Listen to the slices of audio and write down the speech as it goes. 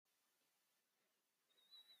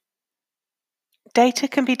Data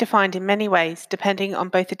can be defined in many ways depending on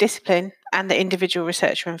both the discipline and the individual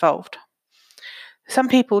researcher involved. Some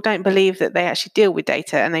people don't believe that they actually deal with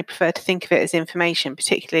data and they prefer to think of it as information,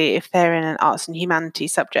 particularly if they're in an arts and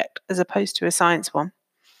humanities subject as opposed to a science one.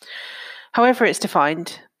 However it's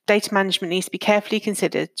defined, data management needs to be carefully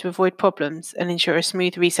considered to avoid problems and ensure a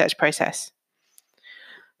smooth research process.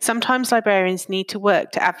 Sometimes librarians need to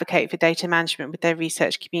work to advocate for data management with their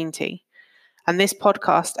research community, and this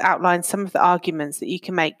podcast outlines some of the arguments that you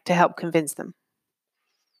can make to help convince them.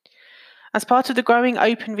 As part of the growing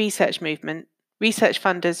open research movement, research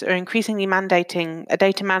funders are increasingly mandating a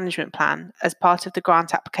data management plan as part of the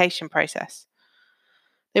grant application process.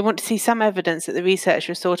 They want to see some evidence that the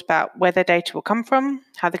researcher has thought about where their data will come from,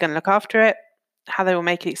 how they're going to look after it, how they will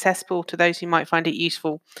make it accessible to those who might find it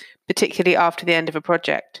useful, particularly after the end of a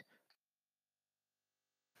project.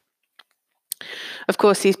 Of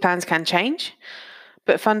course, these plans can change,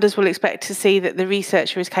 but funders will expect to see that the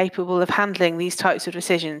researcher is capable of handling these types of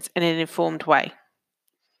decisions in an informed way.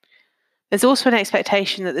 There's also an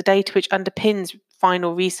expectation that the data which underpins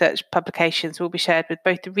final research publications will be shared with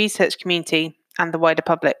both the research community and the wider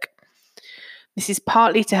public. This is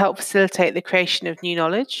partly to help facilitate the creation of new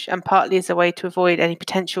knowledge and partly as a way to avoid any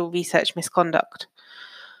potential research misconduct.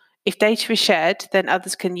 If data is shared, then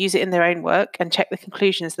others can use it in their own work and check the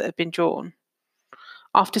conclusions that have been drawn.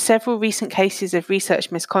 After several recent cases of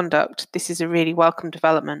research misconduct, this is a really welcome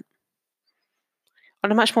development.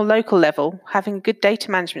 On a much more local level, having a good data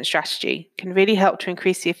management strategy can really help to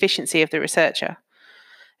increase the efficiency of the researcher.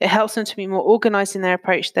 It helps them to be more organised in their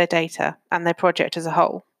approach to their data and their project as a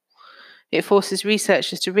whole. It forces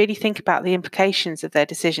researchers to really think about the implications of their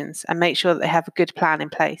decisions and make sure that they have a good plan in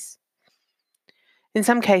place. In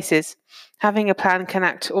some cases, having a plan can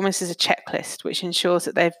act almost as a checklist, which ensures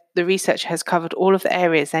that the researcher has covered all of the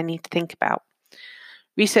areas they need to think about.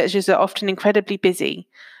 Researchers are often incredibly busy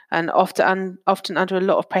and often under a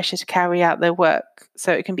lot of pressure to carry out their work,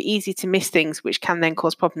 so it can be easy to miss things which can then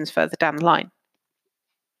cause problems further down the line.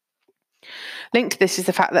 Linked to this is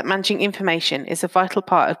the fact that managing information is a vital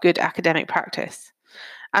part of good academic practice.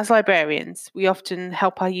 As librarians, we often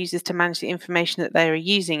help our users to manage the information that they are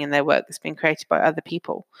using in their work that's been created by other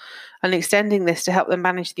people, and extending this to help them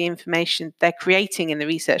manage the information they're creating in the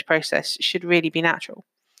research process should really be natural.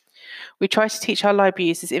 We try to teach our library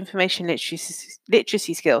users information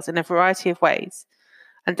literacy skills in a variety of ways,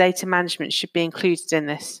 and data management should be included in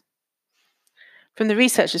this. From the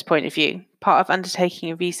researcher's point of view, part of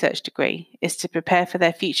undertaking a research degree is to prepare for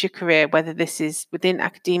their future career, whether this is within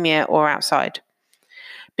academia or outside.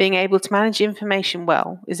 Being able to manage information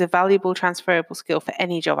well is a valuable transferable skill for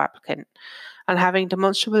any job applicant, and having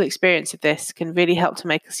demonstrable experience of this can really help to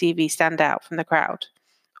make a CV stand out from the crowd,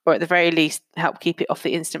 or at the very least, help keep it off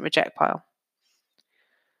the instant reject pile.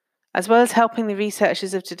 As well as helping the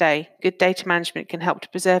researchers of today, good data management can help to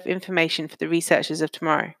preserve information for the researchers of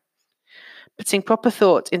tomorrow. Putting proper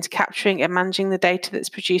thought into capturing and managing the data that's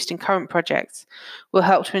produced in current projects will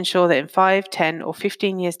help to ensure that in 5, 10 or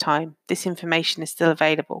 15 years' time, this information is still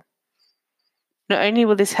available. Not only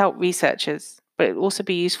will this help researchers, but it will also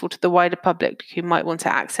be useful to the wider public who might want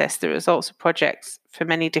to access the results of projects for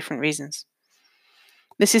many different reasons.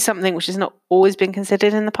 This is something which has not always been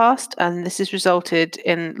considered in the past, and this has resulted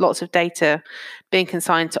in lots of data being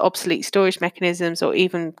consigned to obsolete storage mechanisms or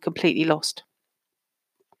even completely lost.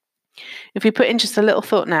 If we put in just a little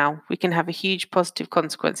thought now, we can have a huge positive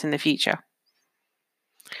consequence in the future.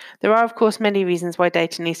 There are, of course, many reasons why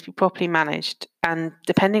data needs to be properly managed, and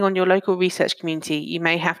depending on your local research community, you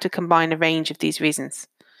may have to combine a range of these reasons.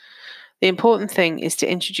 The important thing is to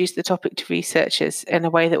introduce the topic to researchers in a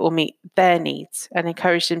way that will meet their needs and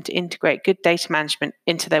encourage them to integrate good data management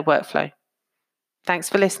into their workflow. Thanks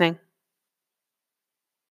for listening.